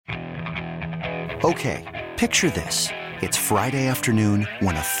Okay, picture this. It's Friday afternoon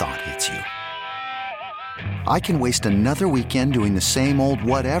when a thought hits you. I can waste another weekend doing the same old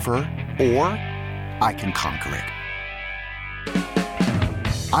whatever, or I can conquer it.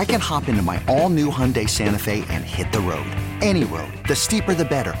 I can hop into my all-new Hyundai Santa Fe and hit the road. Any road. The steeper, the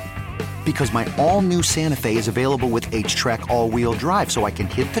better. Because my all-new Santa Fe is available with H-Track all-wheel drive, so I can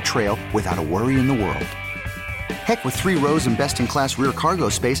hit the trail without a worry in the world. Heck, with 3 rows and best-in-class rear cargo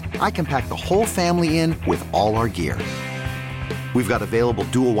space, I can pack the whole family in with all our gear. We've got available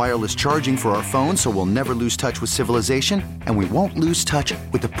dual wireless charging for our phones, so we'll never lose touch with civilization, and we won't lose touch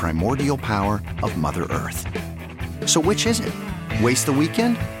with the primordial power of Mother Earth. So which is it? Waste the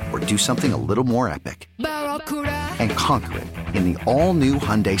weekend or do something a little more epic? And conquer it in the all-new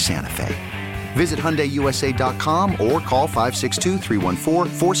Hyundai Santa Fe. Visit HyundaiUSA.com or call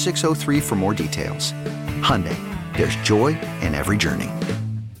 562-314-4603 for more details. Hyundai, there's joy in every journey.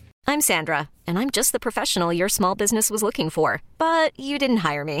 I'm Sandra, and I'm just the professional your small business was looking for. But you didn't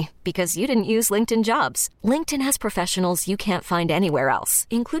hire me because you didn't use LinkedIn Jobs. LinkedIn has professionals you can't find anywhere else,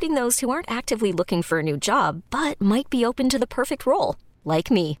 including those who aren't actively looking for a new job, but might be open to the perfect role, like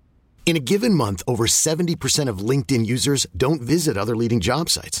me. In a given month, over 70% of LinkedIn users don't visit other leading job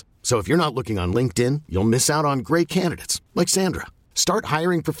sites. So if you're not looking on LinkedIn, you'll miss out on great candidates like Sandra. Start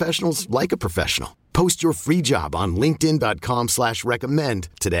hiring professionals like a professional. Post your free job on linkedin.com/recommend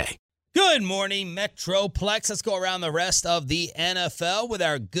today. Good morning, Metroplex. Let's go around the rest of the NFL with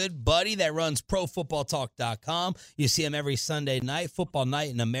our good buddy that runs ProFootballTalk.com. You see him every Sunday night, Football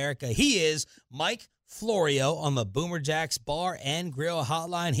Night in America. He is Mike Florio on the Boomer Jacks Bar and Grill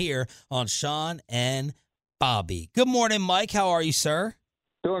Hotline here on Shan and Bobby. Good morning, Mike. How are you, sir?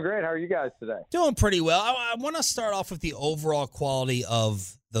 Doing great. How are you guys today? Doing pretty well. I want to start off with the overall quality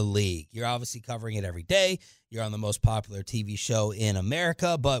of the league. You're obviously covering it every day. You're on the most popular TV show in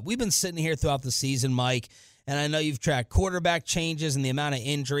America, but we've been sitting here throughout the season, Mike, and I know you've tracked quarterback changes and the amount of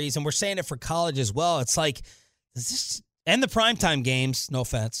injuries, and we're saying it for college as well. It's like, does this, and the primetime games, no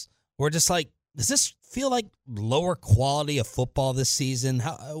offense, we're just like, does this feel like lower quality of football this season?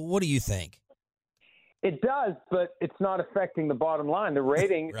 What do you think? It does, but it's not affecting the bottom line. The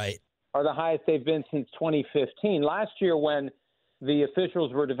ratings right. are the highest they've been since 2015. Last year, when the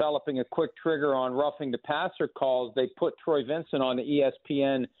officials were developing a quick trigger on roughing the passer calls, they put Troy Vincent on the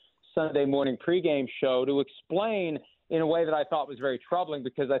ESPN Sunday morning pregame show to explain in a way that I thought was very troubling,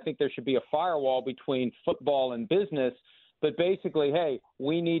 because I think there should be a firewall between football and business. But basically, hey,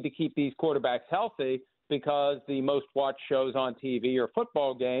 we need to keep these quarterbacks healthy, because the most watched shows on TV are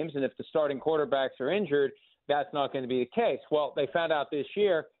football games, and if the starting quarterbacks are injured, that's not going to be the case. Well, they found out this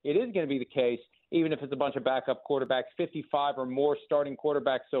year it is going to be the case, even if it's a bunch of backup quarterbacks, 55 or more starting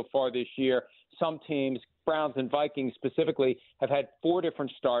quarterbacks so far this year. Some teams, Browns and Vikings specifically, have had 4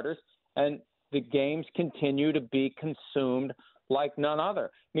 different starters, and the games continue to be consumed like none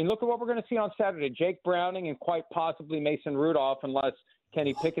other. I mean, look at what we're going to see on Saturday. Jake Browning and quite possibly Mason Rudolph, unless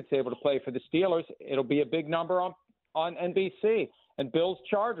Kenny Pickett's able to play for the Steelers. It'll be a big number on NBC. And Bills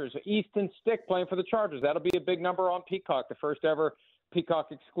Chargers, Easton Stick playing for the Chargers. That'll be a big number on Peacock, the first ever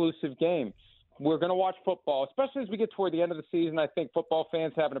Peacock exclusive game. We're going to watch football, especially as we get toward the end of the season. I think football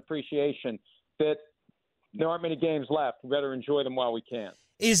fans have an appreciation that there aren't many games left. We better enjoy them while we can.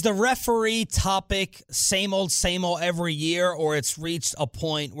 Is the referee topic same old every year, or it's reached a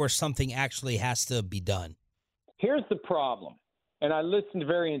point where something actually has to be done? Here's the problem. And I listened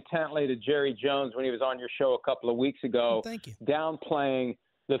very intently to Jerry Jones when he was on your show a couple of weeks ago, thank you, downplaying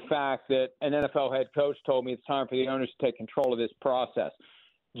the fact that an NFL head coach told me it's time for the owners to take control of this process.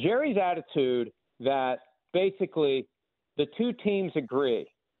 Jerry's attitude that basically the two teams agree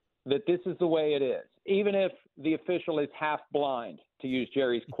that this is the way it is, even if the official is half blind, to use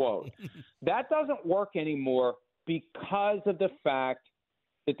Jerry's quote, that doesn't work anymore because of the fact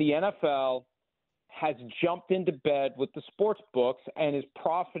that the NFL has jumped into bed with the sports books and is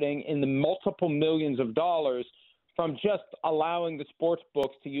profiting in the multiple millions of dollars from just allowing the sports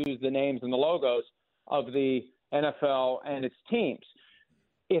books to use the names and the logos of the NFL and its teams.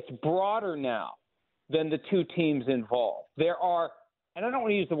 It's broader now than the two teams involved. There are, and I don't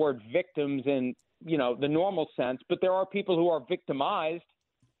want to use the word victims in, the normal sense, but there are people who are victimized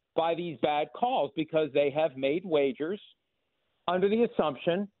by these bad calls because they have made wagers under the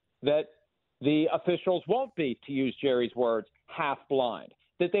assumption that the officials won't be, to use Jerry's words, half blind,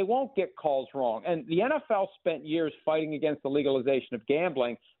 that they won't get calls wrong. And the NFL spent years fighting against the legalization of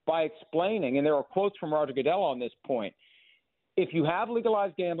gambling by explaining, and there are quotes from Roger Goodell on this point, if you have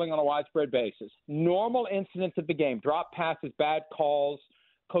legalized gambling on a widespread basis, normal incidents of the game, drop passes, bad calls,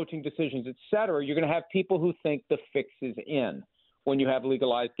 coaching decisions, et cetera, you're going to have people who think the fix is in when you have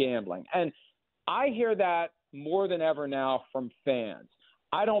legalized gambling. And I hear that more than ever now from fans.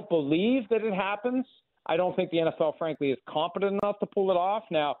 I don't believe that it happens. I don't think the NFL, frankly, is competent enough to pull it off.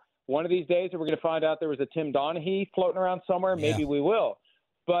 Now, one of these days, we're going to find out there was a Tim Donaghy floating around somewhere. Yeah. Maybe we will.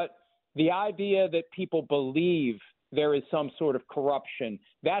 But the idea that people believe there is some sort of corruption,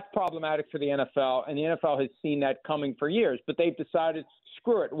 that's problematic for the NFL, and the NFL has seen that coming for years. But they've decided,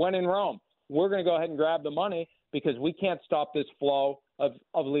 screw it, when in Rome, we're going to go ahead and grab the money because we can't stop this flow of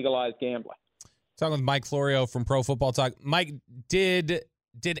legalized gambling. Talking with Mike Florio from Pro Football Talk. Mike, did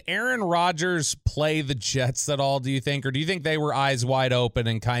Aaron Rodgers play the Jets at all, do you think? Or do you think they were eyes wide open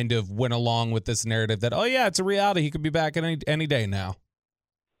and kind of went along with this narrative that, oh, yeah, it's a reality. He could be back any day now?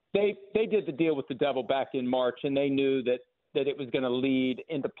 They did the deal with the devil back in March, and they knew that it was going to lead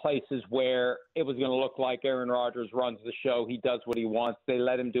into places where it was going to look like Aaron Rodgers runs the show. He does what he wants. They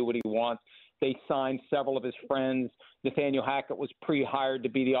let him do what he wants. They signed several of his friends. Nathaniel Hackett was pre-hired to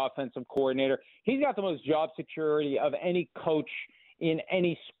be the offensive coordinator. He's got the most job security of any coach in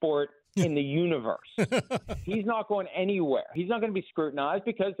any sport in the universe. He's not going anywhere. He's not going to be scrutinized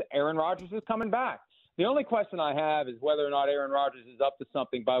because Aaron Rodgers is coming back. The only question I have is whether or not Aaron Rodgers is up to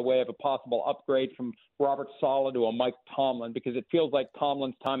something by way of a possible upgrade from Robert Saleh to a Mike Tomlin, because it feels like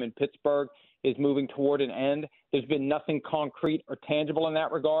Tomlin's time in Pittsburgh is moving toward an end. There's been nothing concrete or tangible in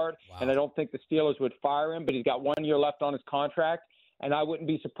that regard, and I don't think the Steelers would fire him, but he's got 1 year left on his contract, and I wouldn't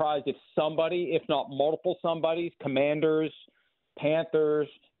be surprised if somebody, if not multiple somebodies, Commanders, Panthers,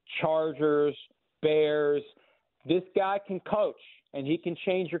 Chargers, Bears, this guy can coach and he can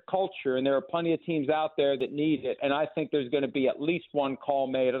change your culture, and there are plenty of teams out there that need it, and I think there's going to be at least one call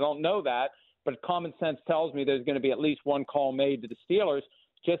made. I don't know that, but common sense tells me there's going to be at least one call made to the Steelers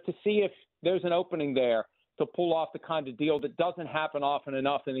just to see if there's an opening there to pull off the kind of deal that doesn't happen often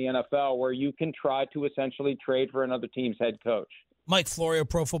enough in the NFL, where you can try to essentially trade for another team's head coach. Mike Florio,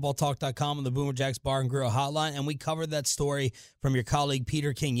 ProFootballTalk.com on the Boomer Jacks Bar and Grill Hotline, and we covered that story from your colleague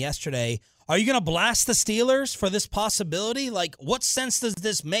Peter King yesterday. Are you going to blast the Steelers for this possibility? Like, what sense does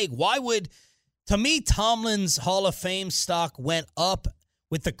this make? Why would, to me, Tomlin's Hall of Fame stock went up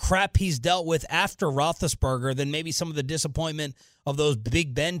with the crap he's dealt with after Roethlisberger than maybe some of the disappointment of those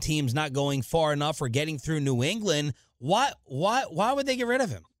Big Ben teams not going far enough or getting through New England. Why would they get rid of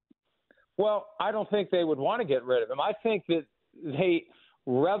him? Well, I don't think they would want to get rid of him. I think that they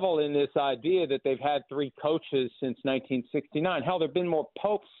revel in this idea that they've had three coaches since 1969. Hell, there have been more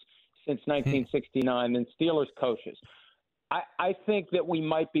popes since 1969 than Steelers coaches. I think that we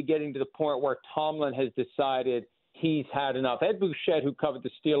might be getting to the point where Tomlin has decided he's had enough. Ed Bouchette, who covered the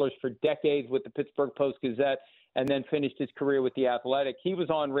Steelers for decades with the Pittsburgh Post-Gazette and then finished his career with The Athletic, he was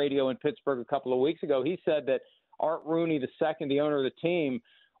on radio in Pittsburgh a couple of weeks ago. He said that Art Rooney II, the owner of the team,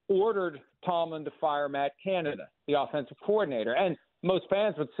 ordered Tomlin to fire Matt Canada, the offensive coordinator. And most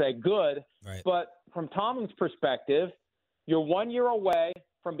fans would say good, right. But from Tomlin's perspective, you're 1 year away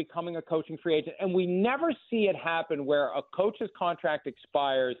from becoming a coaching free agent. And we never see it happen where a coach's contract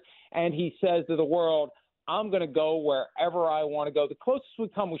expires and he says to the world, I'm going to go wherever I want to go. The closest we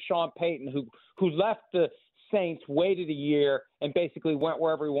come with Sean Payton, who left the Saints, waited a year, and basically went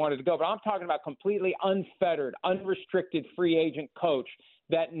wherever he wanted to go. But I'm talking about completely unfettered, unrestricted free agent coach.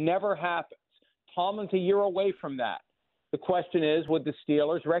 That never happens. Tomlin's a year away from that. The question is, would the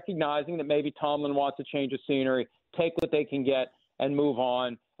Steelers, recognizing that maybe Tomlin wants a change of scenery, take what they can get and move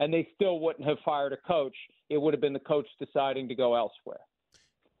on? And they still wouldn't have fired a coach. It would have been the coach deciding to go elsewhere.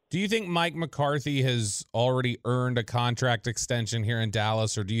 Do you think Mike McCarthy has already earned a contract extension here in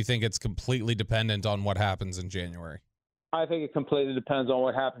Dallas, or do you think it's completely dependent on what happens in January? I think it completely depends on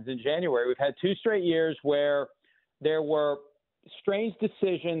what happens in January. We've had 2 straight years where there were strange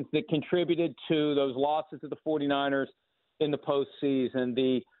decisions that contributed to those losses to the 49ers in the postseason.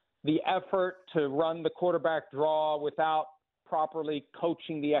 The effort to run the quarterback draw without properly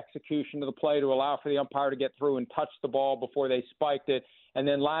coaching the execution of the play to allow for the umpire to get through and touch the ball before they spiked it. And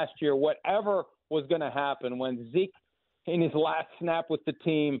then last year, whatever was going to happen when Zeke, in his last snap with the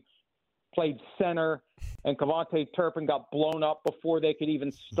team, played center and Kevontae Turpin got blown up before they could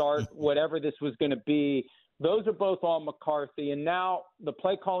even start, whatever this was going to be, those are both on McCarthy. And now the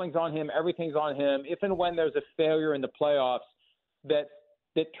play calling's on him. Everything's on him. If and when there's a failure in the playoffs that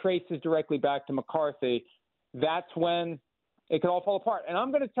traces directly back to McCarthy, that's when it could all fall apart. And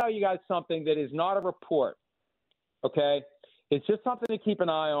I'm going to tell you guys something that is not a report, okay? It's just something to keep an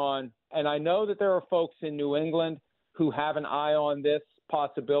eye on. And I know that there are folks in New England who have an eye on this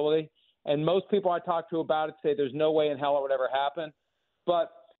possibility. And most people I talk to about it say there's no way in hell it would ever happen.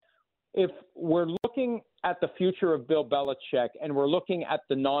 But if we're looking at the future of Bill Belichick and we're looking at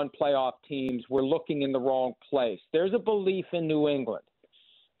the non-playoff teams, we're looking in the wrong place. There's a belief in New England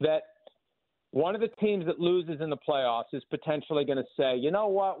that one of the teams that loses in the playoffs is potentially going to say, you know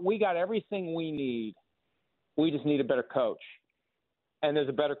what, we got everything we need. We just need a better coach. And there's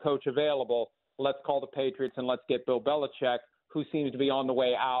a better coach available. Let's call the Patriots and let's get Bill Belichick, who seems to be on the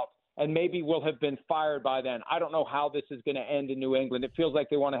way out, and maybe will have been fired by then. I don't know how this is going to end in New England. It feels like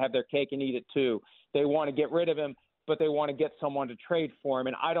they want to have their cake and eat it too. They want to get rid of him, but they want to get someone to trade for him,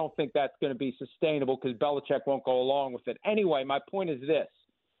 and I don't think that's going to be sustainable because Belichick won't go along with it. Anyway, my point is this.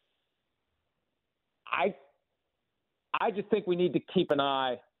 I just think we need to keep an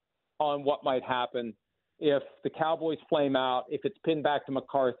eye on what might happen if the Cowboys flame out, if it's pinned back to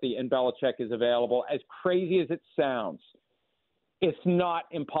McCarthy and Belichick is available. As crazy as it sounds, it's not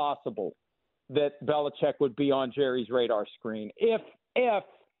impossible that Belichick would be on Jerry's radar screen if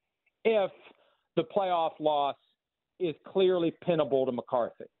the playoff loss is clearly pinnable to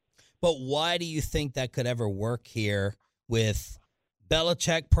McCarthy. But why do you think that could ever work here with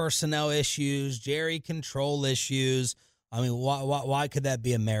Belichick personnel issues, Jerry control issues? I mean, why could that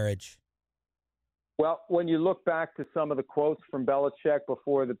be a marriage? Well, when you look back to some of the quotes from Belichick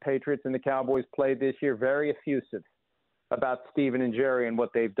before the Patriots and the Cowboys played this year, very effusive about Steven and Jerry and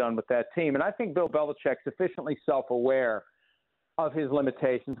what they've done with that team. And I think Bill Belichick's sufficiently self-aware of his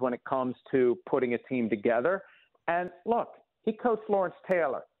limitations when it comes to putting a team together. And look, he coached Lawrence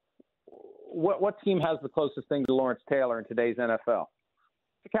Taylor. What team has the closest thing to Lawrence Taylor in today's NFL?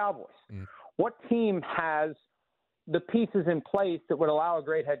 The Cowboys. What team has the pieces in place that would allow a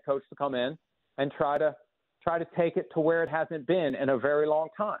great head coach to come in and try to take it to where it hasn't been in a very long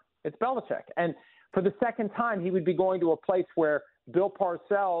time? It's Belichick. And for the second time, he would be going to a place where Bill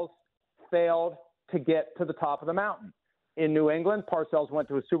Parcells failed to get to the top of the mountain. In New England, Parcells went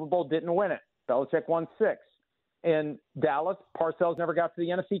to a Super Bowl, didn't win it. Belichick won 6. In Dallas, Parcells never got to the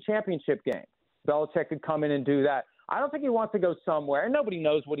NFC Championship game. Belichick could come in and do that. I don't think he wants to go somewhere, and nobody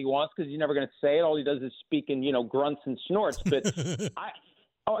knows what he wants because he's never going to say it. All he does is speak in, grunts and snorts. But is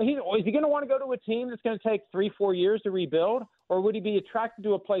he going to want to go to a team that's going to take 3-4 years to rebuild, or would he be attracted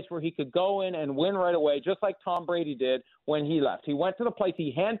to a place where he could go in and win right away, just like Tom Brady did when he left? He went to the place,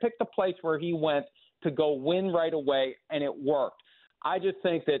 he handpicked the place where he went to go win right away, and it worked. I just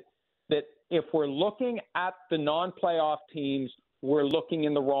think that if we're looking at the non-playoff teams, we're looking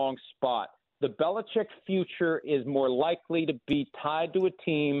in the wrong spot. The Belichick future is more likely to be tied to a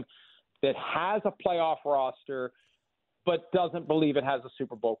team that has a playoff roster but doesn't believe it has a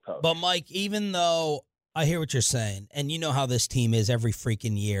Super Bowl coach. But, Mike, even though I hear what you're saying, and you know how this team is every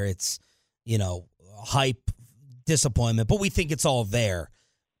freaking year, it's, hype, disappointment, but we think it's all there.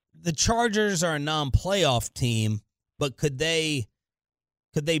 The Chargers are a non-playoff team, but could they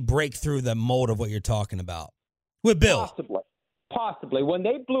break through the mold of what you're talking about with Bill? Possibly. When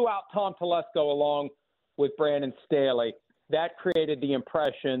they blew out Tom Telesco along with Brandon Staley, that created the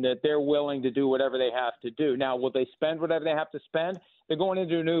impression that they're willing to do whatever they have to do. Now, will they spend whatever they have to spend? They're going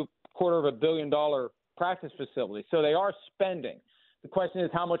into a new $250 million practice facility, so they are spending. The question is,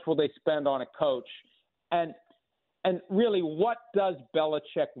 how much will they spend on a coach? And really, what does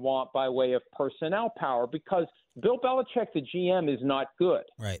Belichick want by way of personnel power? Because Bill Belichick, the GM, is not good.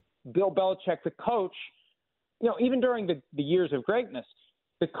 Right. Bill Belichick, the coach, even during the years of greatness,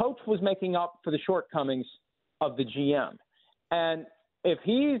 the coach was making up for the shortcomings of the GM. And if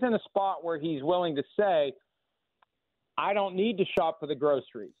he's in a spot where he's willing to say, I don't need to shop for the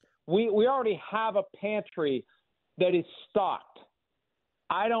groceries. We already have a pantry that is stocked.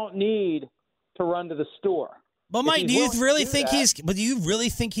 I don't need to run to the store. But Mike, do you really think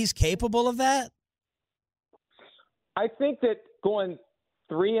he's capable of that? I think that going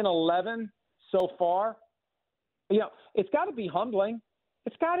 3-11 so far, it's got to be humbling.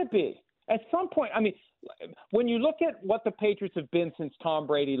 It's got to be. At some point, when you look at what the Patriots have been since Tom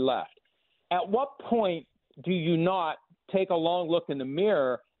Brady left, at what point do you not take a long look in the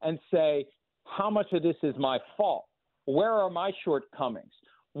mirror and say, how much of this is my fault? Where are my shortcomings?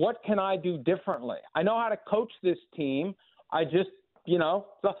 What can I do differently? I know how to coach this team. I just,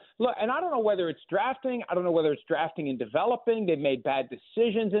 look, and I don't know whether it's drafting. I don't know whether it's drafting and developing. They've made bad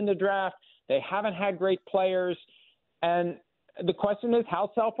decisions in the draft. They haven't had great players. And the question is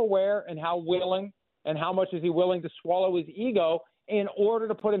how self-aware and how willing and how much is he willing to swallow his ego in order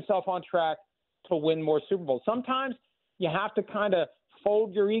to put himself on track to win more Super Bowls. Sometimes you have to kind of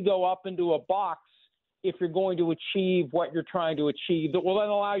fold your ego up into a box if you're going to achieve what you're trying to achieve, that will then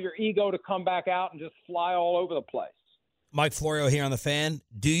allow your ego to come back out and just fly all over the place. Mike Florio here on The Fan.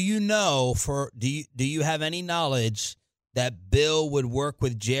 Do you have any knowledge that Bill would work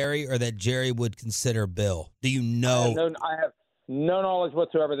with Jerry or that Jerry would consider Bill? Do you know? I have no knowledge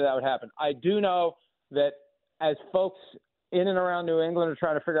whatsoever that would happen. I do know that as folks in and around New England are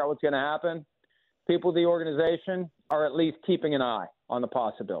trying to figure out what's going to happen, people of the organization are at least keeping an eye on the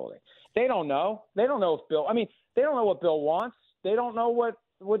possibility. They don't know. They don't know if Bill – I mean, they don't know what Bill wants. They don't know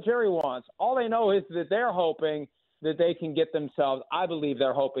what Jerry wants. All they know is that they're hoping that they can get themselves – I believe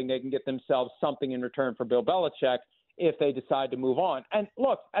they're hoping they can get themselves something in return for Bill Belichick if they decide to move on. And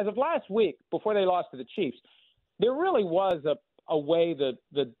look, as of last week, before they lost to the Chiefs, there really was a way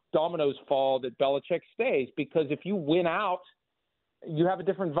the dominoes fall that Belichick stays, because if you win out, you have a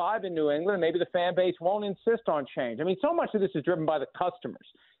different vibe in New England, and maybe the fan base won't insist on change. I mean, so much of this is driven by the customers.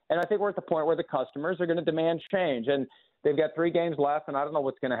 And I think we're at the point where the customers are going to demand change. And they've got 3 games left, and I don't know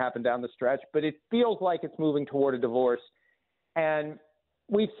what's going to happen down the stretch, but it feels like it's moving toward a divorce. And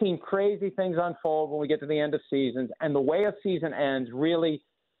we've seen crazy things unfold when we get to the end of seasons, and the way a season ends really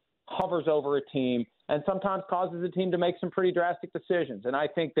hovers over a team and sometimes causes a team to make some pretty drastic decisions. And I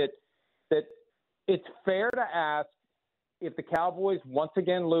think that it's fair to ask, if the Cowboys once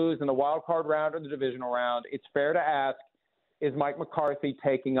again lose in the wild card round or the divisional round, it's fair to ask, is Mike McCarthy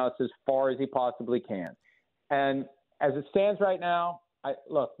taking us as far as he possibly can? And as it stands right now,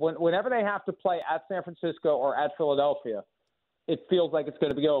 whenever they have to play at San Francisco or at Philadelphia, it feels like it's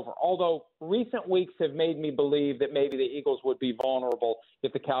going to be over. Although recent weeks have made me believe that maybe the Eagles would be vulnerable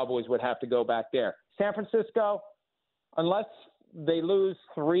if the Cowboys would have to go back there. San Francisco, unless they lose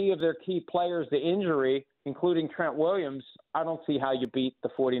 3 of their key players to injury, including Trent Williams, I don't see how you beat the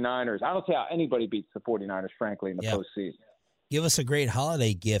 49ers. I don't see how anybody beats the 49ers, frankly, in the postseason. Give us a great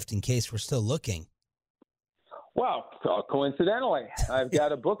holiday gift in case we're still looking. Well, coincidentally, I've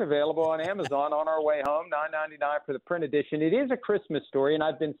got a book available on Amazon on our way home, $9.99 for the print edition. It is a Christmas story, and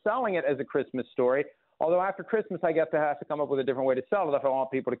I've been selling it as a Christmas story, although after Christmas I guess I have to come up with a different way to sell it if I want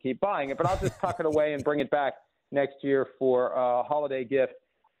people to keep buying it. But I'll just tuck it away and bring it back next year for a holiday gift.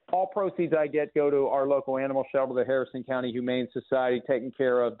 All proceeds I get go to our local animal shelter, the Harrison County Humane Society, taking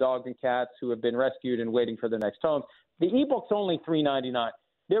care of dogs and cats who have been rescued and waiting for their next homes. The ebook's only $3.99.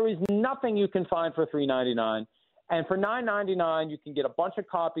 There is nothing you can find for $3.99. And for $9.99, you can get a bunch of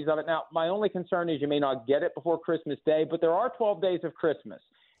copies of it. Now, my only concern is you may not get it before Christmas Day, but there are 12 days of Christmas.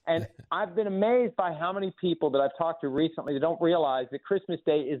 And I've been amazed by how many people that I've talked to recently that don't realize that Christmas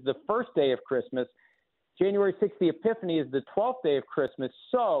Day is the first day of Christmas. January 6th, the Epiphany, is the 12th day of Christmas.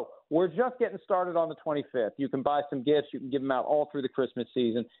 So we're just getting started on the 25th. You can buy some gifts. You can give them out all through the Christmas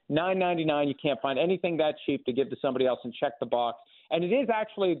season. $9.99, you can't find anything that cheap to give to somebody else and check the box. And it is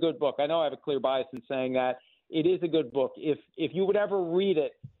actually a good book. I know I have a clear bias in saying that. It is a good book. If you would ever read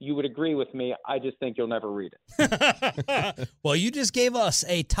it, you would agree with me. I just think you'll never read it. Well, you just gave us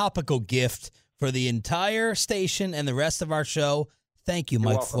a topical gift for the entire station and the rest of our show. Thank you,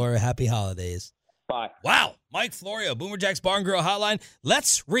 Mike Florio. Happy holidays. Bye. Wow. Mike Florio, Boomer Jack's Bar and Grill Hotline.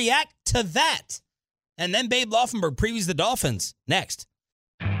 Let's react to that. And then Babe Laufenberg previews the Dolphins. Next.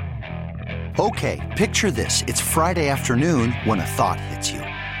 Okay, picture this. It's Friday afternoon when a thought hits you.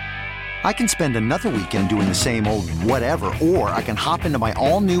 I can spend another weekend doing the same old whatever, or I can hop into my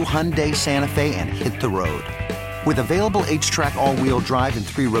all-new Hyundai Santa Fe and hit the road. With available H-Track all-wheel drive and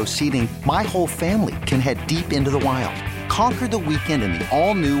 3-row seating, my whole family can head deep into the wild. Conquer the weekend in the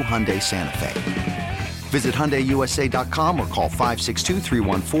all-new Hyundai Santa Fe. Visit HyundaiUSA.com or call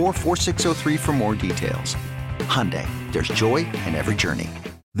 562-314-4603 for more details. Hyundai, there's joy in every journey.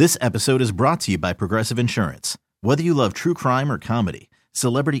 This episode is brought to you by Progressive Insurance. Whether you love true crime or comedy,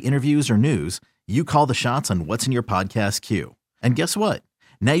 celebrity interviews or news, you call the shots on what's in your podcast queue. And guess what?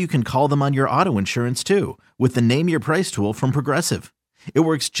 Now you can call them on your auto insurance too with the Name Your Price tool from Progressive. It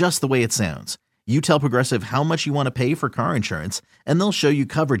works just the way it sounds. You tell Progressive how much you want to pay for car insurance, and they'll show you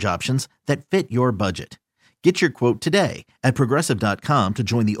coverage options that fit your budget. Get your quote today at Progressive.com to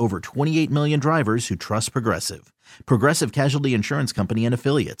join the over 28 million drivers who trust Progressive. Progressive Casualty Insurance Company and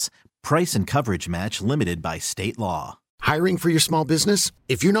Affiliates. Price and coverage match limited by state law. Hiring for your small business?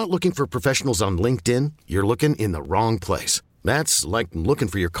 If you're not looking for professionals on LinkedIn, you're looking in the wrong place. That's like looking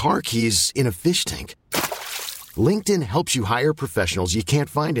for your car keys in a fish tank. LinkedIn helps you hire professionals you can't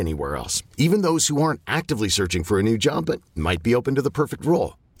find anywhere else, even those who aren't actively searching for a new job but might be open to the perfect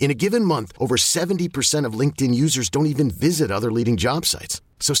role. In a given month, over 70% of LinkedIn users don't even visit other leading job sites.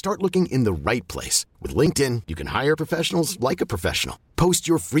 So start looking in the right place. With LinkedIn, you can hire professionals like a professional. Post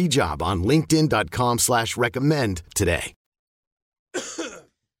your free job on linkedin.com/recommend today.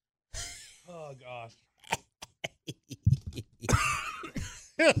 Oh, gosh.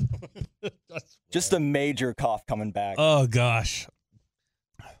 Just a major cough coming back. Oh, gosh.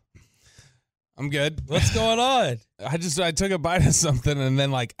 I'm good. What's going on? I took a bite of something, and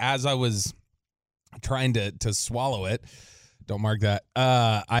then, like, as I was trying to swallow it, don't mark that,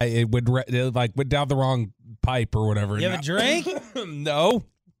 it went down the wrong pipe or whatever. You have a drink? No.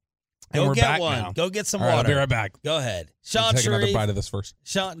 And Go we're get back one. now. Go get some All right, water. I'll be right back. Go ahead. I'll take another bite of this first.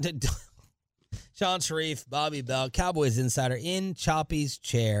 Sean Sharif, Bobby Bell, Cowboys Insider in Choppy's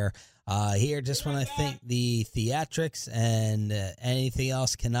chair. Here, just when I think the theatrics and anything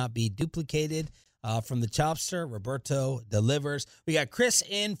else cannot be duplicated from the Chopster, Roberto delivers. We got Chris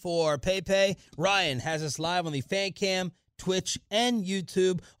in for Pepe. Ryan has us live on the Fan Cam, Twitch, and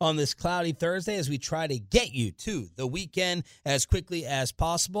YouTube on this cloudy Thursday as we try to get you to the weekend as quickly as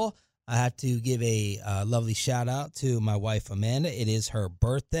possible. I have to give a lovely shout out to my wife, Amanda. It is her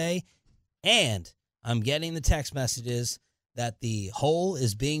birthday, and I'm getting the text messages that the hole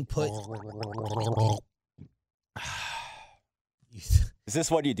is being put. Is this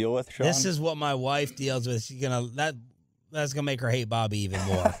what you deal with, Sean? This is what my wife deals with. She's that's gonna make her hate Bobby even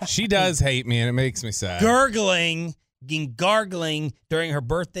more. She does hate me, and it makes me sad. Gargling during her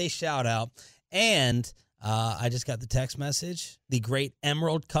birthday shout out. And I just got the text message. The great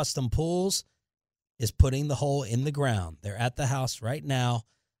Emerald Custom Pools is putting the hole in the ground. They're at the house right now.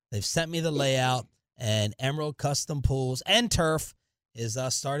 They've sent me the layout, and Emerald Custom Pools and Turf is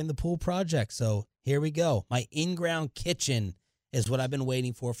starting the pool project. So here we go. My in-ground kitchen is what I've been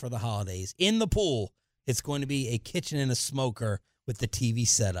waiting for the holidays. In the pool, it's going to be a kitchen and a smoker with the TV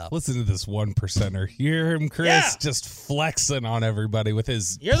setup. Listen to this 1%er. Hear him, Chris, Yeah. just flexing on everybody with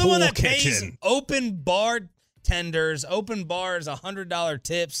his You're the pool one that kitchen. pays open bar tenders, open bars, $100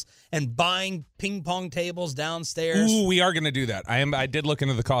 tips, and buying ping pong tables downstairs. Ooh, we are going to do that. I did look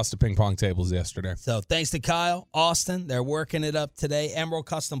into the cost of ping pong tables yesterday. So thanks to Kyle, Austin, they're working it up today. Emerald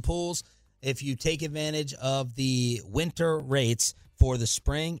Custom Pools. If you take advantage of the winter rates for the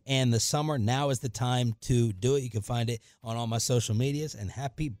spring and the summer, now is the time to do it. You can find it on all my social medias. And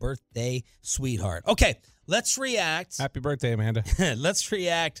happy birthday, sweetheart. Okay, let's react. Happy birthday, Amanda. Let's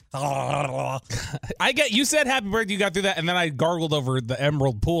react. You said happy birthday, you got through that, and then I gargled over the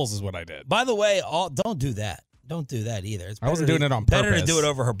Emerald Pools is what I did. By the way, don't do that. Don't do that either. It's I wasn't better doing it on Better to purpose. do it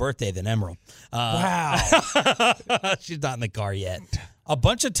over her birthday than Emerald. Wow. She's not in the car yet. A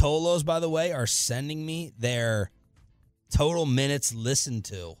bunch of Tolos, by the way, are sending me their total minutes listened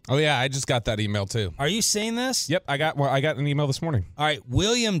to. Oh, yeah, I just got that email, too. Are you seeing this? Yep, I got an email this morning. All right,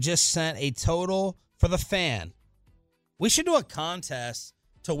 William just sent a total for the fan. We should do a contest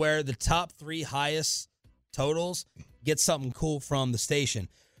to where the top 3 highest totals get something cool from the station.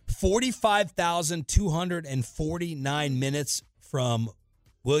 45,249 minutes from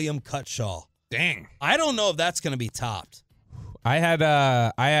William Cutshaw. Dang. I don't know if that's going to be topped. I had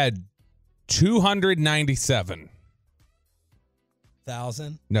 297.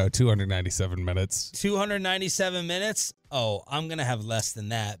 297 minutes. 297 minutes? Oh, I'm going to have less than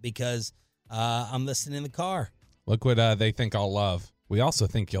that because I'm listening in the car. Look what they think I'll love. We also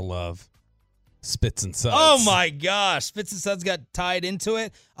think you'll love Spits and Suds. Oh, my gosh. Spits and Suds got tied into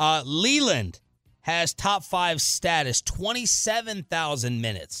it. Leland has top 5 status, 27,000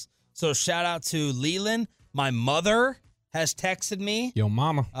 minutes. So shout out to Leland. My mother has texted me. Yo,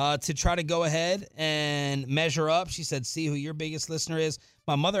 mama. To try to go ahead and measure up. She said, see who your biggest listener is.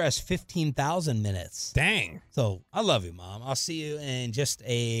 My mother has 15,000 minutes. Dang. So I love you, Mom. I'll see you in just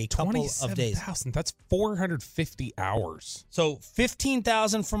a couple of days. 27,000. That's 450 hours. So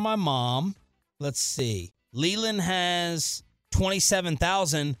 15,000 from my mom. Let's see. Leland has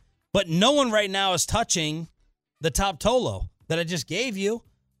 27,000, but no one right now is touching the top Tolo that I just gave you.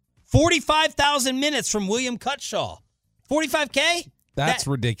 45,000 minutes from William Cutshaw. 45K? That's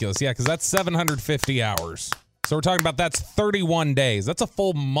ridiculous. Yeah, because that's 750 hours. So we're talking about that's 31 days. That's a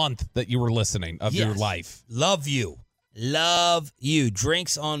full month that you were listening of your life. Love you. Love you.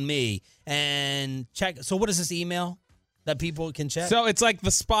 Drinks on me. And check. So what is this email that people can check? So it's like the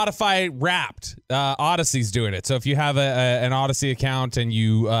Spotify Wrapped. Odyssey's doing it. So if you have an Odyssey account and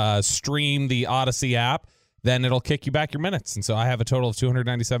you stream the Odyssey app, then it'll kick you back your minutes. And so I have a total of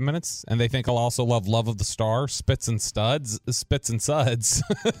 297 minutes. And they think I'll also love Love of the Star, Spits and Suds. Spits and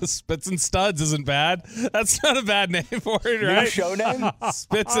Studs isn't bad. That's not a bad name for it, right? New show name?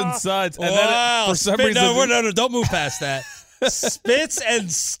 Spits and Suds. And wow. then for some reason... No, don't move past that. Spits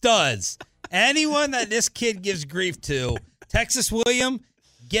and Studs. Anyone that this kid gives grief to, Texas William,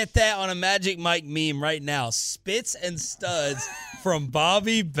 get that on a Magic Mike meme right now. Spits and Studs from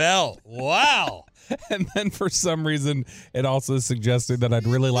Bobby Bell. Wow. And then for some reason, it also suggested that I'd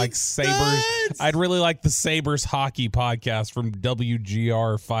really like Sabres. I'd really like the Sabres hockey podcast from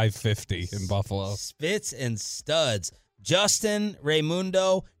WGR 550 in Buffalo. Spits and Studs. Justin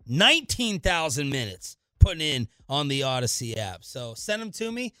Raimundo, 19,000 minutes putting in on the Odyssey app. So send them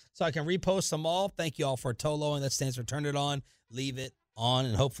to me so I can repost them all. Thank you all for Tolo, and that stands for Turn It On, Leave It on,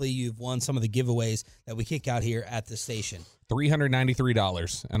 and hopefully you've won some of the giveaways that we kick out here at the station.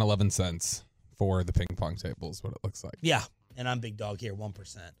 $393.11 for the ping pong table is what it looks like. Yeah, and I'm big dog here,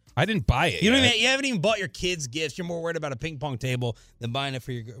 1%. I didn't buy it. You haven't even bought your kids gifts. You're more worried about a ping pong table than buying it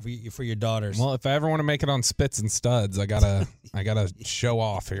for your daughters. Well, if I ever want to make it on Spits and Studs, I gotta show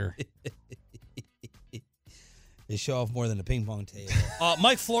off here. They show off more than a ping pong table.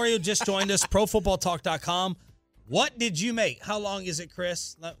 Mike Florio just joined us, ProFootballTalk.com. What did you make? How long is it,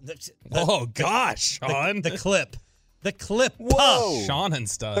 Chris? Oh, gosh, Sean. The clip. The clip. Whoa. Sean and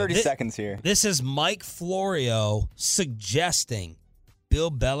Studs. 30 seconds here. This is Mike Florio suggesting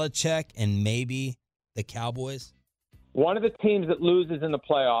Bill Belichick and maybe the Cowboys. One of the teams that loses in the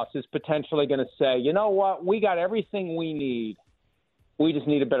playoffs is potentially going to say, you know what, we got everything we need. We just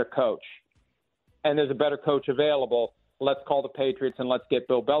need a better coach. And there's a better coach available. Let's call the Patriots and let's get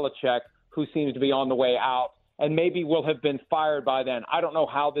Bill Belichick, who seems to be on the way out. And maybe will have been fired by then. I don't know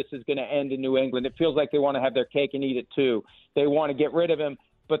how this is going to end in New England. It feels like they want to have their cake and eat it too. They want to get rid of him,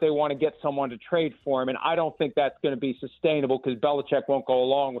 but they want to get someone to trade for him. And I don't think that's going to be sustainable because Belichick won't go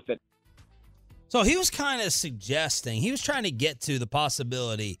along with it. So he was kind of suggesting, he was trying to get to the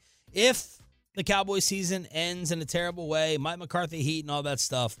possibility if the Cowboys season ends in a terrible way, Mike McCarthy heat and all that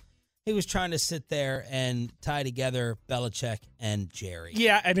stuff, he was trying to sit there and tie together Belichick and Jerry.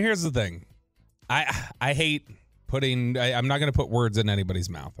 Yeah, and here's the thing. I hate putting – I'm not going to put words in anybody's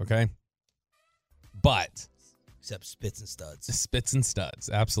mouth, okay? But – except Spits and Studs. Spits and Studs,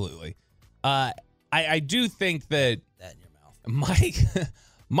 absolutely. I do think that – that in your mouth.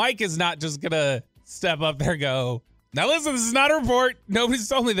 Mike is not just going to step up there and go, now listen, this is not a report. Nobody's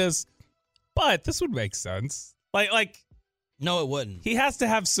told me this. But this would make sense. Like – no, it wouldn't. He has to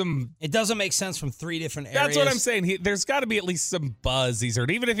have some... It doesn't make sense from three different areas. That's what I'm saying. There's got to be at least some buzz he's heard.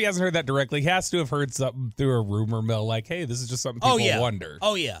 Even if he hasn't heard that directly, he has to have heard something through a rumor mill like, hey, this is just something people wonder.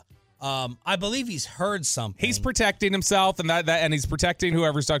 Oh, yeah. I believe he's heard something. He's protecting himself, and and he's protecting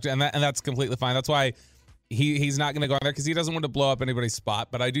whoever's talking to, and that's completely fine. That's why he's not going to go in there, because he doesn't want to blow up anybody's spot.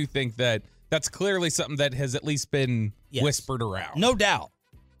 But I do think that that's clearly something that has at least been whispered around. No doubt.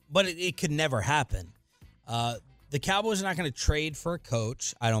 But it could never happen. The Cowboys are not going to trade for a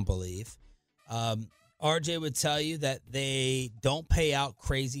coach, I don't believe. RJ would tell you that they don't pay out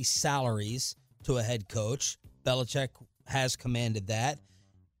crazy salaries to a head coach. Belichick has commanded that.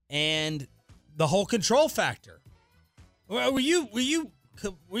 And the whole control factor. Were you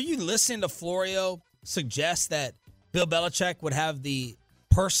listening to Florio suggest that Bill Belichick would have the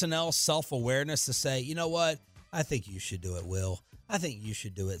personnel self-awareness to say, you know what, I think you should do it, Will. I think you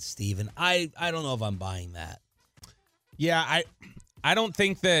should do it, Steven. I don't know if I'm buying that. Yeah, I don't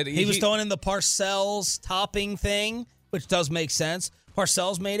think that... He was throwing in the Parcells topping thing, which does make sense.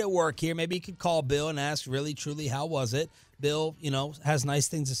 Parcells made it work here. Maybe you could call Bill and ask really, truly, how was it? Bill, has nice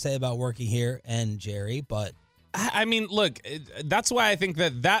things to say about working here and Jerry, but... I mean, look, that's why I think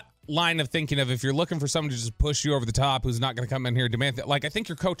that line of thinking of if you're looking for someone to just push you over the top who's not going to come in here and demand... I think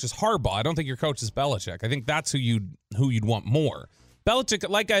your coach is Harbaugh. I don't think your coach is Belichick. I think that's who you'd want more. Belichick,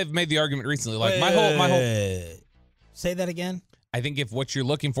 like I've made the argument recently, like my whole... Say that again. I think if what you're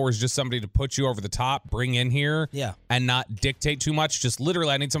looking for is just somebody to put you over the top, bring in here, and not dictate too much, just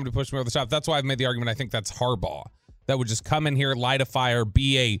literally I need somebody to push me over the top. That's why I've made the argument I think that's Harbaugh. That would just come in here, light a fire,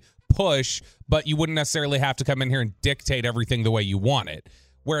 be a push, but you wouldn't necessarily have to come in here and dictate everything the way you want it.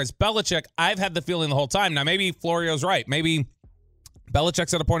 Whereas Belichick, I've had the feeling the whole time. Now, maybe Florio's right. Maybe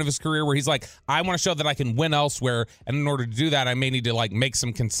Belichick's at a point of his career where he's like, I want to show that I can win elsewhere, and in order to do that, I may need to make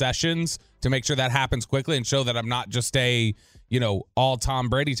some concessions to make sure that happens quickly and show that I'm not just a, all Tom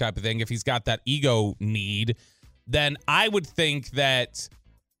Brady type of thing. If he's got that ego need, then I would think that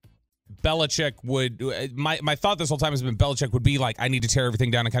Belichick would, my thought this whole time has been Belichick would be like, I need to tear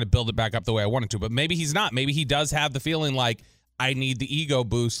everything down and kind of build it back up the way I want it to. But maybe he's not. Maybe he does have the feeling like, I need the ego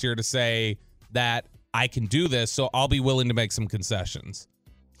boost here to say that I can do this, so I'll be willing to make some concessions.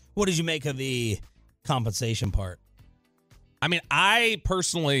 What did you make of the compensation part? I mean, I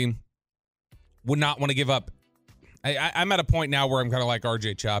personally would not want to give up. I'm at a point now where I'm kind of like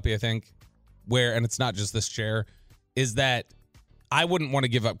RJ Choppy, I think, where, and it's not just this chair, is that I wouldn't want to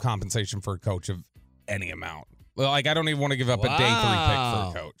give up compensation for a coach of any amount. I don't even want to give up a day 3 pick for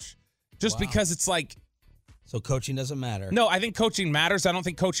a coach. Just because it's like... So coaching doesn't matter. No, I think coaching matters. I don't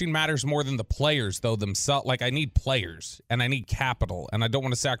think coaching matters more than the players, though, themselves. I need players, and I need capital, and I don't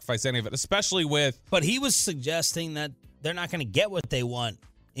want to sacrifice any of it, especially with... But he was suggesting that they're not going to get what they want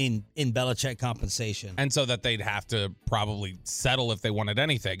in Belichick compensation. And so that they'd have to probably settle if they wanted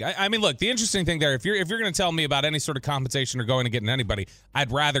anything. I mean, look, the interesting thing there, if you're going to tell me about any sort of compensation or going to getting anybody,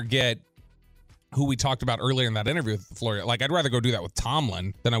 I'd rather get who we talked about earlier in that interview with Florio. Like, I'd rather go do that with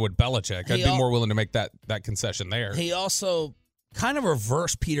Tomlin than I would Belichick. I'd be more willing to make that concession there. He also kind of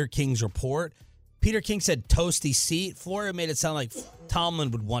reversed Peter King's report. Peter King said toasty seat. Florio made it sound like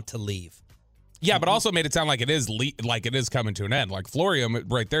Tomlin would want to leave. Yeah, but also made it sound like it is coming to an end. Like, Florio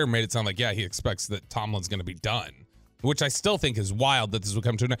right there made it sound like, yeah, he expects that Tomlin's going to be done, which I still think is wild that this would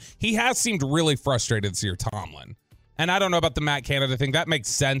come to an end. He has seemed really frustrated this year, Tomlin. And I don't know about the Matt Canada thing. That makes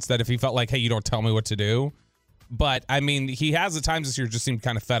sense that if he felt like, hey, you don't tell me what to do. But, I mean, he has at times this year just seemed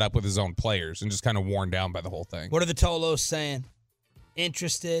kind of fed up with his own players and just kind of worn down by the whole thing. What are the Tolos saying?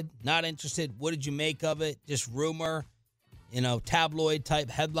 Interested? Not interested? What did you make of it? Just rumor?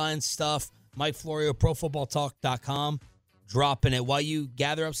 Tabloid-type headline stuff. Mike Florio, ProFootballTalk.com. Dropping it. While you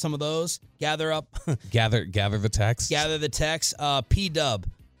gather up some of those, gather the text. Gather the text. P-Dub,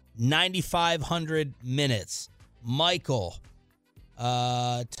 9,500 minutes. Michael,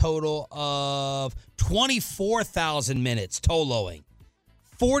 total of 24,000 minutes toloing.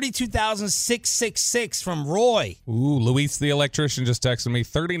 42,666 from Roy. Ooh, Luis the electrician just texted me.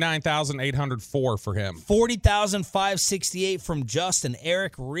 39,804 for him. 40,568 from Justin.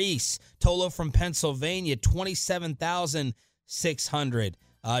 Eric Reese, Tolo from Pennsylvania, 27,600.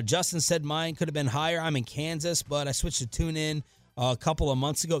 Justin said mine could have been higher. I'm in Kansas, but I switched to TuneIn a couple of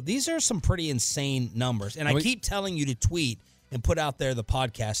months ago. These are some pretty insane numbers, and I keep telling you to tweet and put out there the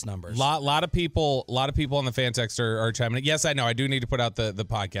podcast numbers. Lot of people on the fan text are chiming in. Yes, I know. I do need to put out the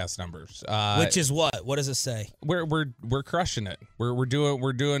podcast numbers. Which is what? What does it say? We're crushing it. We're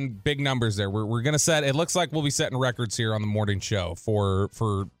doing big numbers there. We're gonna set. It looks like we'll be setting records here on the morning show for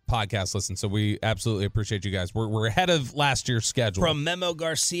podcast listen. So we absolutely appreciate you guys. We're ahead of last year's schedule. From Memo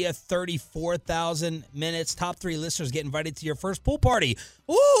Garcia, 34,000 minutes. Top 3 listeners get invited to your first pool party.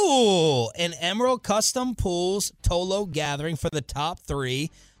 Ooh, an Emerald Custom Pools Tolo gathering for the top 3.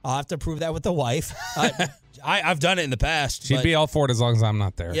 I'll have to prove that with the wife. I've done it in the past. She'd be all for it as long as I'm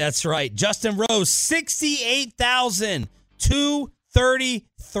not there. Yeah, that's right. Justin Rose,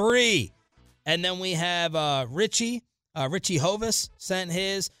 68,233. And then we have Richie Hovis sent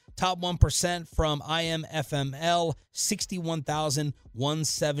his. Top 1% from IMFML,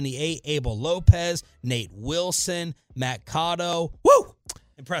 61,178. Abel Lopez, Nate Wilson, Matt Cotto. Woo!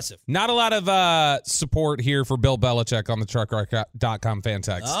 Impressive. Not a lot of support here for Bill Belichick on the truckrock.com fan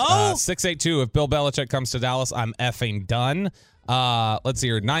text. 682, if Bill Belichick comes to Dallas, I'm effing done. Let's see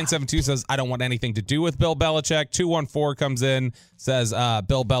here. 972 says, I don't want anything to do with Bill Belichick. 214 comes in, says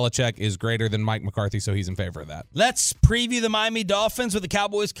Bill Belichick is greater than Mike McCarthy, so he's in favor of that. Let's preview the Miami Dolphins with the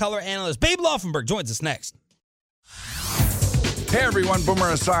Cowboys color analyst. Babe Laufenberg joins us next. Hey everyone,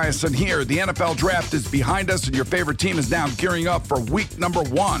 Boomer Esiason here. The NFL Draft is behind us and your favorite team is now gearing up for week number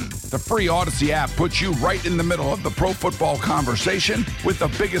 1. The free Odyssey app puts you right in the middle of the pro football conversation with the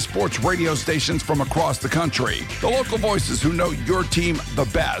biggest sports radio stations from across the country. The local voices who know your team the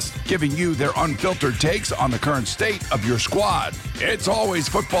best, giving you their unfiltered takes on the current state of your squad. It's always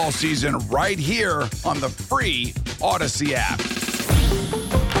football season right here on the free Odyssey app.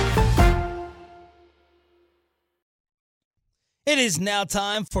 It is now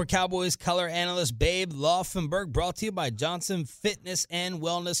time for Cowboys color analyst Babe Laufenberg, brought to you by Johnson Fitness and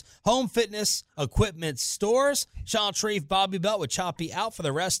Wellness Home Fitness Equipment Stores. Sean Sharif, Bobby Belt with Choppy out for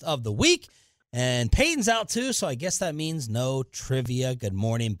the rest of the week. And Peyton's out too, so I guess that means no trivia. Good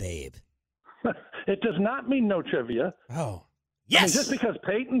morning, Babe. It does not mean no trivia. Oh, yes. I mean, just because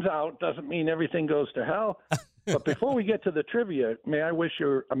Peyton's out doesn't mean everything goes to hell. But before we get to the trivia, may I wish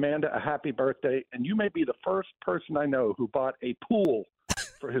your Amanda a happy birthday? And you may be the first person I know who bought a pool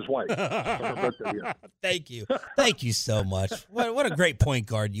for his wife. For her birthday, yeah. Thank you. Thank you so much. What a great point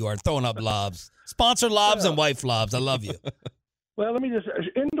guard you are, throwing up lobs. Sponsored lobs and wife lobs. I love you. Well, let me just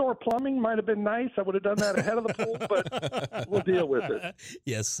 – indoor plumbing might have been nice. I would have done that ahead of the pool, but we'll deal with it.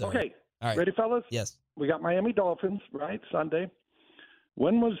 Yes, sir. Okay. All right. Ready, fellas? Yes. We got Miami Dolphins, right, Sunday.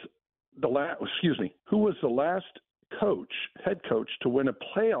 When was – who was the last head coach to win a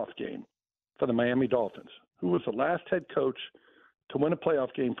playoff game for the Miami Dolphins? Who was the last head coach to win a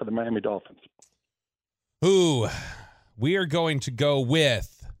playoff game for the Miami Dolphins? Ooh, we are going to go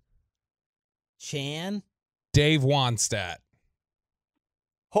with Dave Wannstedt.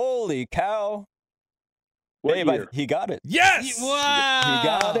 Holy cow. Dave, he got it. Yes! Wow! He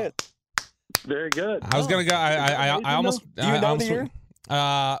got it. Very good. I was going to go. I almost. Do you know the year?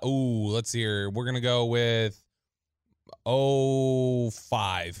 Let's see here. We're going to go with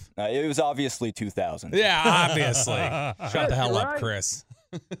 05. It was obviously 2000. Yeah, obviously. Shut the hell up, Chris.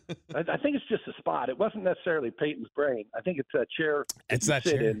 I think it's just a spot. It wasn't necessarily Peyton's brain. I think it's that chair that sit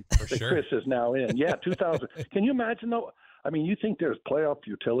chair, in for that sure. Chris is now in. Yeah, 2000. Can you imagine, though? I mean, you think there's playoff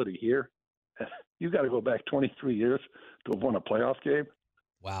utility here? You got to go back 23 years to have won a playoff game.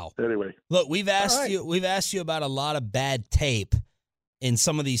 Wow. Anyway, look, we've asked you about a lot of bad tape in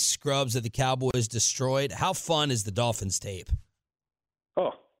some of these scrubs that the Cowboys destroyed. How fun is the Dolphins tape?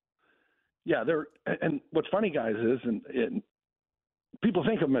 Oh, yeah. And what's funny, guys, is and people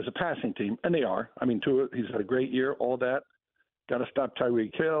think of them as a passing team, and they are. I mean, Tua, he's had a great year, all that. Got to stop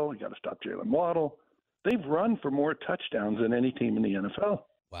Tyreek Hill. You got to stop Jalen Waddle. They've run for more touchdowns than any team in the NFL.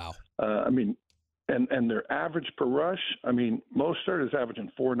 Wow. I mean, and their average per rush, I mean, Mostert is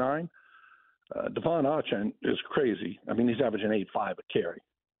averaging 4.9. Devon Achane is crazy. I mean, he's averaging 8.5 a carry.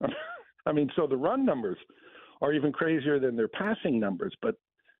 I mean, so the run numbers are even crazier than their passing numbers. But,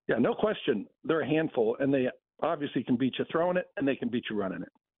 yeah, no question, they're a handful, and they obviously can beat you throwing it, and they can beat you running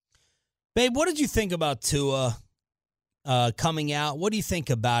it. Babe, what did you think about Tua coming out? What do you think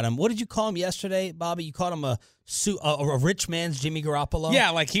about him? What did you call him yesterday, Bobby? You called him a rich man's Jimmy Garoppolo?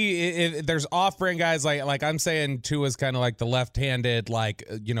 Yeah, like there's off-brand guys like I'm saying Tua's kind of like the left-handed, like,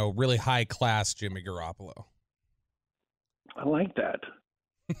 really high-class Jimmy Garoppolo. I like that.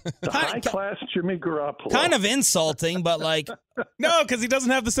 The high-class Jimmy Garoppolo. Kind of insulting, but like... No, because he doesn't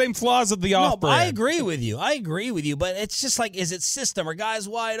have the same flaws of the off-brand. I agree with you, but it's just like, is it system? Are guys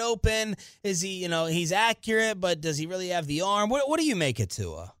wide open? Is he, he's accurate, but does he really have the arm? What do you make it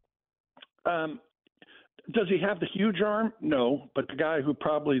to? Does he have the huge arm? No, but the guy who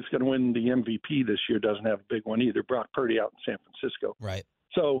probably is going to win the MVP this year doesn't have a big one either. Brock Purdy out in San Francisco. Right.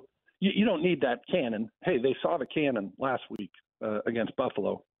 So you don't need that cannon. Hey, they saw the cannon last week against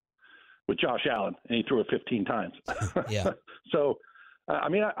Buffalo with Josh Allen, and he threw it 15 times. Yeah. So, I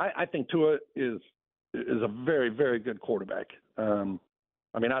mean, I think Tua is a very, very good quarterback. I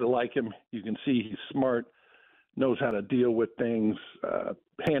mean, I like him. You can see he's smart, knows how to deal with things,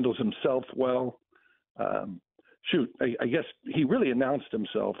 handles himself well. I guess he really announced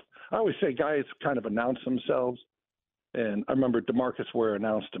himself. I always say guys kind of announce themselves. And I remember DeMarcus Ware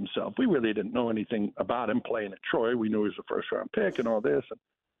announced himself. We really didn't know anything about him playing at Troy. We knew he was a first-round pick and all this. And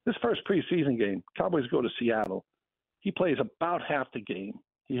this first preseason game, Cowboys go to Seattle. He plays about half the game.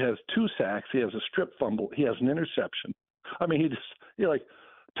 He has 2 sacks. He has a strip fumble. He has an interception. I mean, he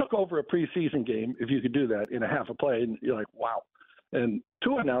took over a preseason game, if you could do that, in a half a play. And you're like, wow. And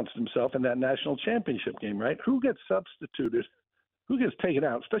Tua announced himself in that national championship game, right? Who gets substituted? Who gets taken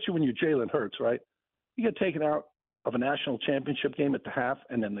out? Especially when you're Jalen Hurts, right? You get taken out of a national championship game at the half,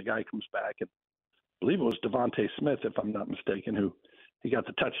 and then the guy comes back. And I believe it was Devontae Smith, if I'm not mistaken, who he got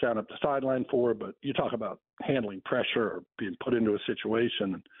the touchdown up the sideline for. But you talk about handling pressure or being put into a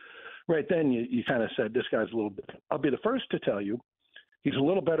situation. And right then you kind of said, this guy's a little bit – I'll be the first to tell you, he's a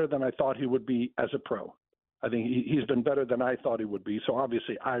little better than I thought he would be as a pro. I think he's been better than I thought he would be. So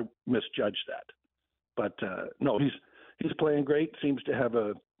obviously I misjudged that. But no, he's playing great. Seems to have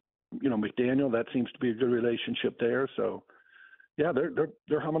a McDaniel. That seems to be a good relationship there. So yeah,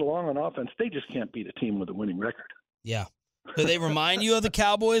 they're humming along on offense. They just can't beat a team with a winning record. Yeah. Do they remind you of the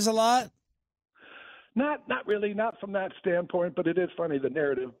Cowboys a lot? Not really, not from that standpoint. But it is funny, the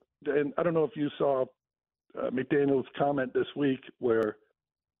narrative. And I don't know if you saw McDaniel's comment this week where.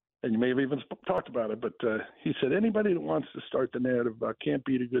 And you may have even talked about it, but he said, anybody that wants to start the narrative about can't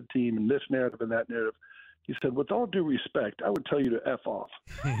beat a good team and this narrative and that narrative, he said, with all due respect, I would tell you to F off.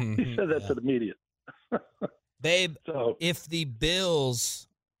 He said that to the media. Babe, if the Bills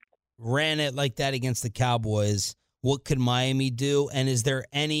ran it like that against the Cowboys, what could Miami do? And is there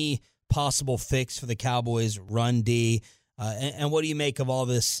any possible fix for the Cowboys' run D? And what do you make of all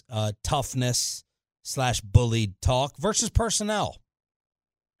this toughness / bullied talk versus personnel?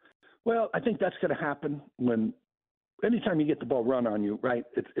 Well, I think that's going to happen anytime you get the ball run on you, right?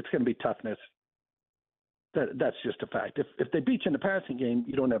 It's going to be toughness. That's just a fact. If they beat you in the passing game,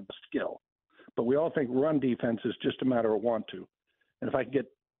 you don't have the skill. But we all think run defense is just a matter of want to. And if I could get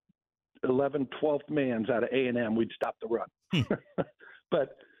 11, 12th mans out of A&M, we'd stop the run.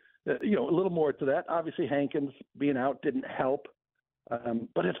 But, a little more to that. Obviously, Hankins being out didn't help.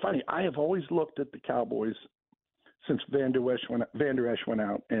 But it's funny. I have always looked at the Cowboys since Van Der Esch went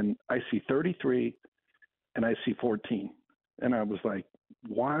out, and I see 33 and I see 14. And I was like,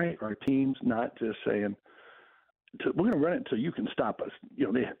 why are teams not just saying, we're going to run it until you can stop us?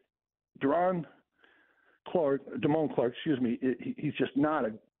 They Damone Clark, he's just not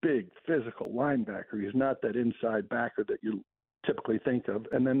a big physical linebacker. He's not that inside backer that you typically think of.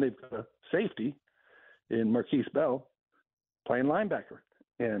 And then they've got a safety in Marquise Bell playing linebacker.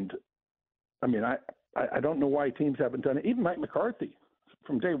 And, I mean, I don't know why teams haven't done it. Even Mike McCarthy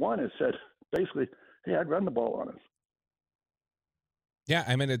from day one has said, basically, hey, I'd run the ball on us. Yeah,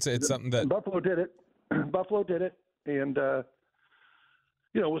 I mean, it's something that Buffalo did it. And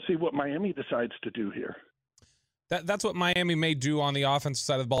we'll see what Miami decides to do here. That's what Miami may do on the offensive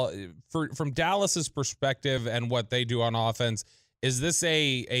side of the ball. From Dallas's perspective and what they do on offense, is this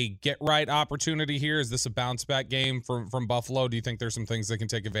a get-right opportunity here? Is this a bounce-back game from Buffalo? Do you think there's some things they can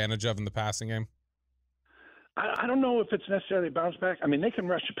take advantage of in the passing game? I don't know if it's necessarily a bounce-back. I mean, they can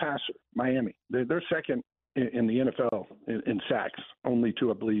rush a passer, Miami. They're second in the NFL in sacks, only to,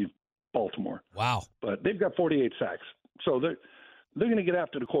 I believe, Baltimore. Wow. But they've got 48 sacks. So they're going to get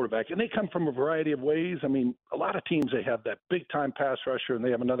after the quarterback. And they come from a variety of ways. I mean, a lot of teams, they have that big-time pass rusher, and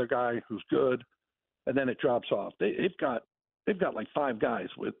they have another guy who's good, and then it drops off. They've got like 5 guys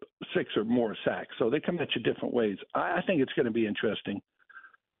with 6 or more sacks. So they come at you different ways. I think it's going to be interesting.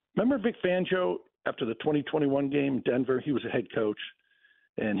 Remember Vic Fangio after the 2021 game, Denver? He was a head coach,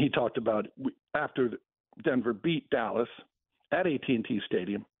 and he talked about after Denver beat Dallas at AT&T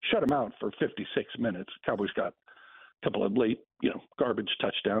Stadium, shut them out for 56 minutes. Cowboys got a couple of late, garbage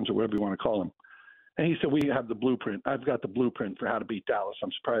touchdowns or whatever you want to call them. And he said, we have the blueprint. I've got the blueprint for how to beat Dallas.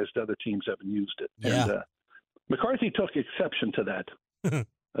 I'm surprised other teams haven't used it. Yeah. And McCarthy took exception to that,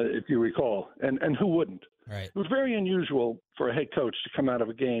 if you recall. And who wouldn't? Right. It was very unusual for a head coach to come out of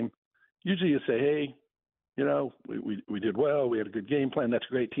a game. Usually you say, hey, we did well. We had a good game plan. That's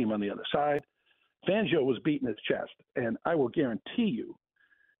a great team on the other side. Fangio was beating his chest. And I will guarantee you,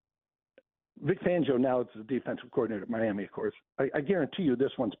 Vic Fangio now is the defensive coordinator at Miami, of course. I guarantee you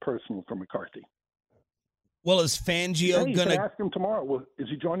this one's personal for McCarthy. Well, is Fangio going to ask him tomorrow? Well, is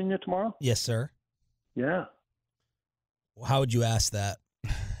he joining you tomorrow? Yes, sir. Yeah. How would you ask that?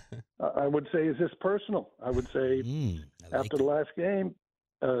 I would say, is this personal? I would say after the last game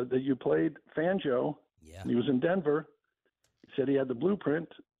that you played Fangio, he was in Denver. He said he had the blueprint,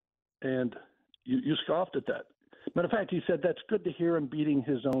 and you scoffed at that. Matter of fact, he said that's good to hear him beating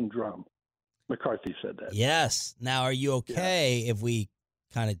his own drum. McCarthy said that. Yes. Now, are you okay if we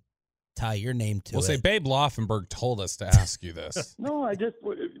kind of tie your name to it? We'll say Babe Laufenberg told us to ask you this. No, I just.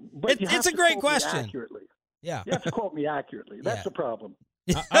 But it's a great question. Accurately. Yeah. You have to quote me accurately. That's the problem.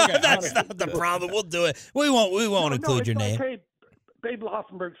 Okay, that's not the problem. We'll do it. We won't include your name. Like, hey, Babe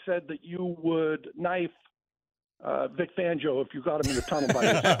Laufenberg said that you would knife Vic Fangio if you got him in the tunnel by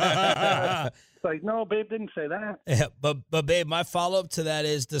yourself. It's like, no, Babe didn't say that. Yeah, but Babe, my follow-up to that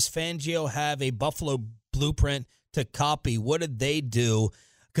is, does Fangio have a Buffalo blueprint to copy? What did they do?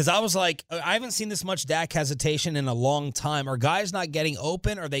 Because I was like, I haven't seen this much Dak hesitation in a long time. Are guys not getting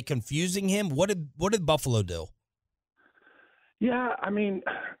open? Are they confusing him? What did Buffalo do? Yeah, I mean,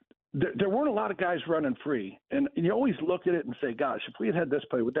 there weren't a lot of guys running free. And you always look at it and say, gosh, if we had this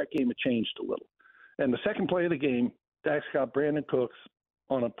play, would that game have changed a little? And the second play of the game, Dak's got Brandon Cooks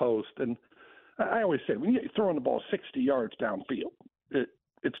on a post. And I always say, when you're throwing the ball 60 yards downfield,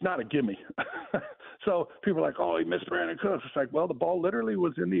 it's not a gimme. So people are like, oh, he missed Brandon Cooks. It's like, well, the ball literally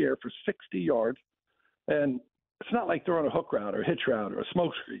was in the air for 60 yards. And it's not like throwing a hook route or a hitch route or a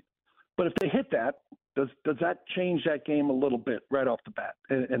smoke screen. But if they hit that, does that change that game a little bit right off the bat?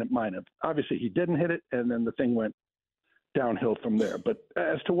 And it might have. Obviously, he didn't hit it, and then the thing went downhill from there. But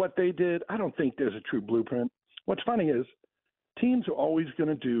as to what they did, I don't think there's a true blueprint. What's funny is teams are always going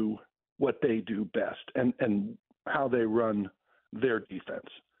to do what they do best and how they run their defense.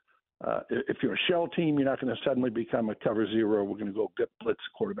 If you're a shell team, you're not going to suddenly become a cover zero. We're going to go get blitz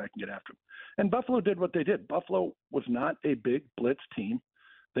the quarterback and get after him. And Buffalo did what they did. Buffalo was not a big blitz team.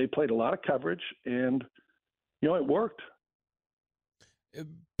 They played a lot of coverage, and, it worked.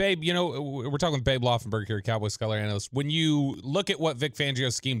 Babe, we're talking with Babe Laufenberg here, Cowboys Scholar Analyst. When you look at what Vic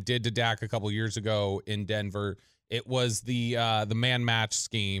Fangio's scheme did to Dak a couple years ago in Denver, it was the man match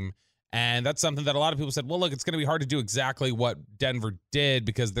scheme. And that's something that a lot of people said, well, look, it's going to be hard to do exactly what Denver did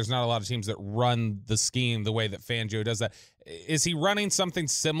because there's not a lot of teams that run the scheme the way that Fangio does that. Is he running something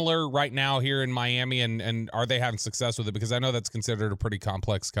similar right now here in Miami, and are they having success with it? Because I know that's considered a pretty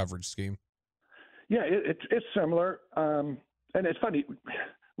complex coverage scheme. Yeah, it's similar. And it's funny,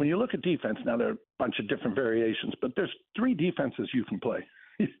 when you look at defense, now there are a bunch of different variations, but there's 3 defenses you can play.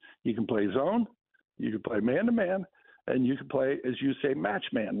 You can play zone, you can play man-to-man, and you can play, as you say, match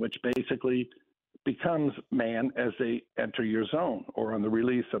man, which basically becomes man as they enter your zone or on the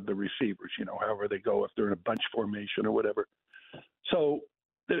release of the receivers, however they go, if they're in a bunch formation or whatever. So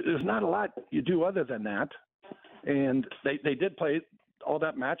there's not a lot you do other than that. And they did play all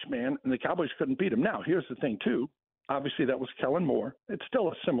that match man, and the Cowboys couldn't beat them. Now, here's the thing, too. Obviously, that was Kellen Moore. It's still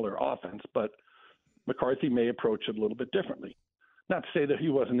a similar offense, but McCarthy may approach it a little bit differently. Not to say that he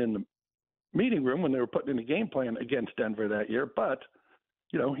wasn't in the meeting room when they were putting in a game plan against Denver that year, but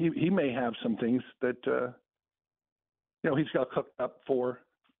he may have some things that he's got cooked up for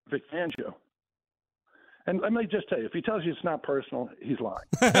Vic Fangio. And let me just tell you, if he tells you it's not personal, he's lying.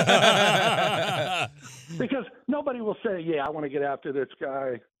 Because nobody will say, yeah, I want to get after this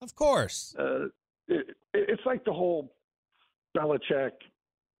guy. Of course. It's like the whole Belichick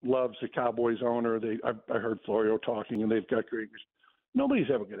loves the Cowboys owner. I heard Florio talking, and they've got great. Nobody's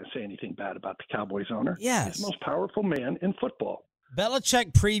ever going to say anything bad about the Cowboys owner. Yes. He's the most powerful man in football.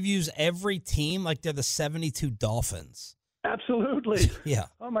 Belichick previews every team like they're the 72 Dolphins. Absolutely. Yeah.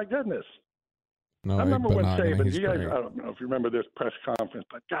 Oh, my goodness. No, I remember when Saban, you guys, I don't know if you remember this press conference,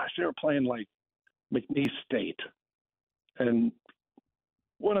 but gosh, they were playing like McNeese State. And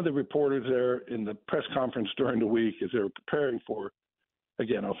one of the reporters there in the press conference during the week, as they were preparing for,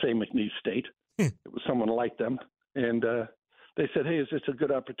 again, I'll say McNeese State. It was someone like them. And they said, hey, is this a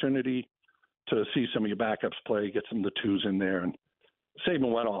good opportunity to see some of your backups play, get some of the twos in there? And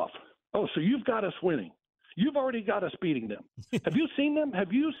Saban went off. Oh, so you've got us winning. You've already got us beating them. Have you seen them?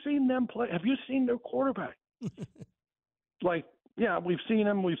 Have you seen them play? Have you seen their quarterback? Like, yeah, we've seen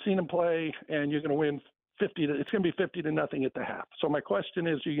them play, and you're going to win 50. It's going to be 50-0 at the half. So my question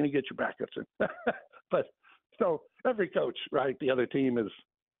is, are you going to get your backups in? But so every coach, right? The other team is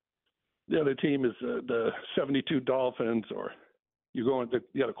the 72 Dolphins, or you go into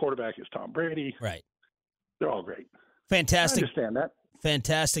the other quarterback is Tom Brady. Right. They're all great. Fantastic. I understand that.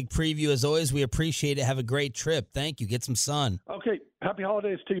 Fantastic preview as always. We appreciate it. Have a great trip. Thank you. Get some sun. Okay. Happy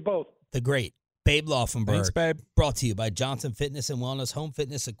holidays to you both. The great Babe Laufenberg. Thanks, babe. Brought to you by Johnson Fitness and Wellness Home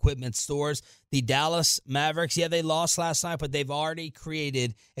Fitness Equipment Stores. The Dallas Mavericks, yeah, they lost last night, but they've already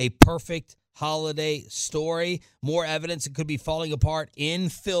created a perfect holiday story. More evidence it could be falling apart in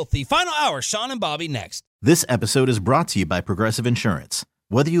filthy. Final hour, Shan and Bobby next. This episode is brought to you by Progressive Insurance.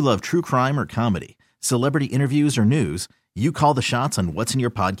 Whether you love true crime or comedy, celebrity interviews or news, you call the shots on what's in your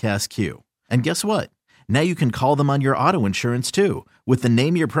podcast queue. And guess what? Now you can call them on your auto insurance too with the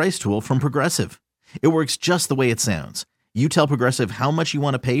Name Your Price tool from Progressive. It works just the way it sounds. You tell Progressive how much you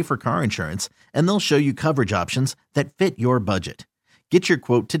want to pay for car insurance, and they'll show you coverage options that fit your budget. Get your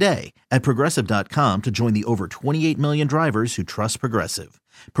quote today at Progressive.com to join the over 28 million drivers who trust Progressive.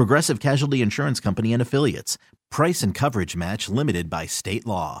 Progressive Casualty Insurance Company and Affiliates. Price and coverage match limited by state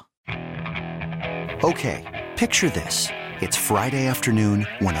law. Okay, picture this. It's Friday afternoon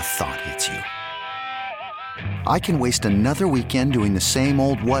when a thought hits you. I can waste another weekend doing the same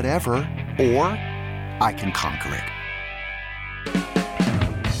old whatever, or I can conquer it.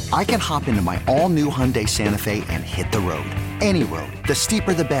 I can hop into my all-new Hyundai Santa Fe and hit the road. Any road. The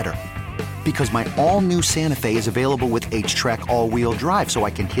steeper, the better. Because my all-new Santa Fe is available with H-Track all-wheel drive, so I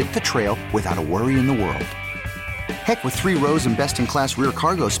can hit the trail without a worry in the world. Heck, with 3 rows and best-in-class rear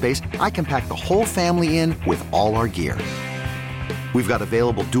cargo space, I can pack the whole family in with all our gear. We've got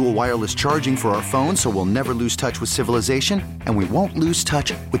available dual wireless charging for our phones, so we'll never lose touch with civilization, and we won't lose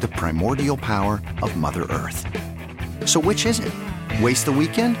touch with the primordial power of Mother Earth. So which is it? Waste the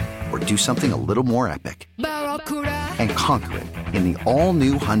weekend or do something a little more epic? And conquer it in the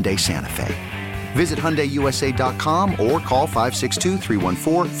all-new Hyundai Santa Fe. Visit HyundaiUSA.com or call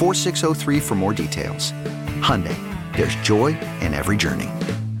 562-314-4603 for more details. Hyundai, there's joy in every journey.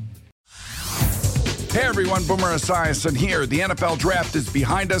 Hey everyone, Boomer Esiason here. The NFL Draft is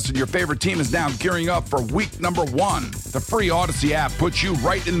behind us and your favorite team is now gearing up for week number 1. The free Odyssey app puts you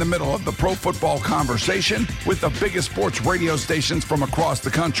right in the middle of the pro football conversation with the biggest sports radio stations from across the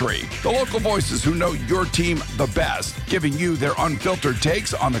country. The local voices who know your team the best, giving you their unfiltered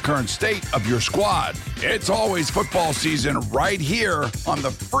takes on the current state of your squad. It's always football season right here on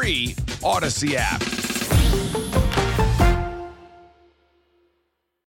the free Odyssey app.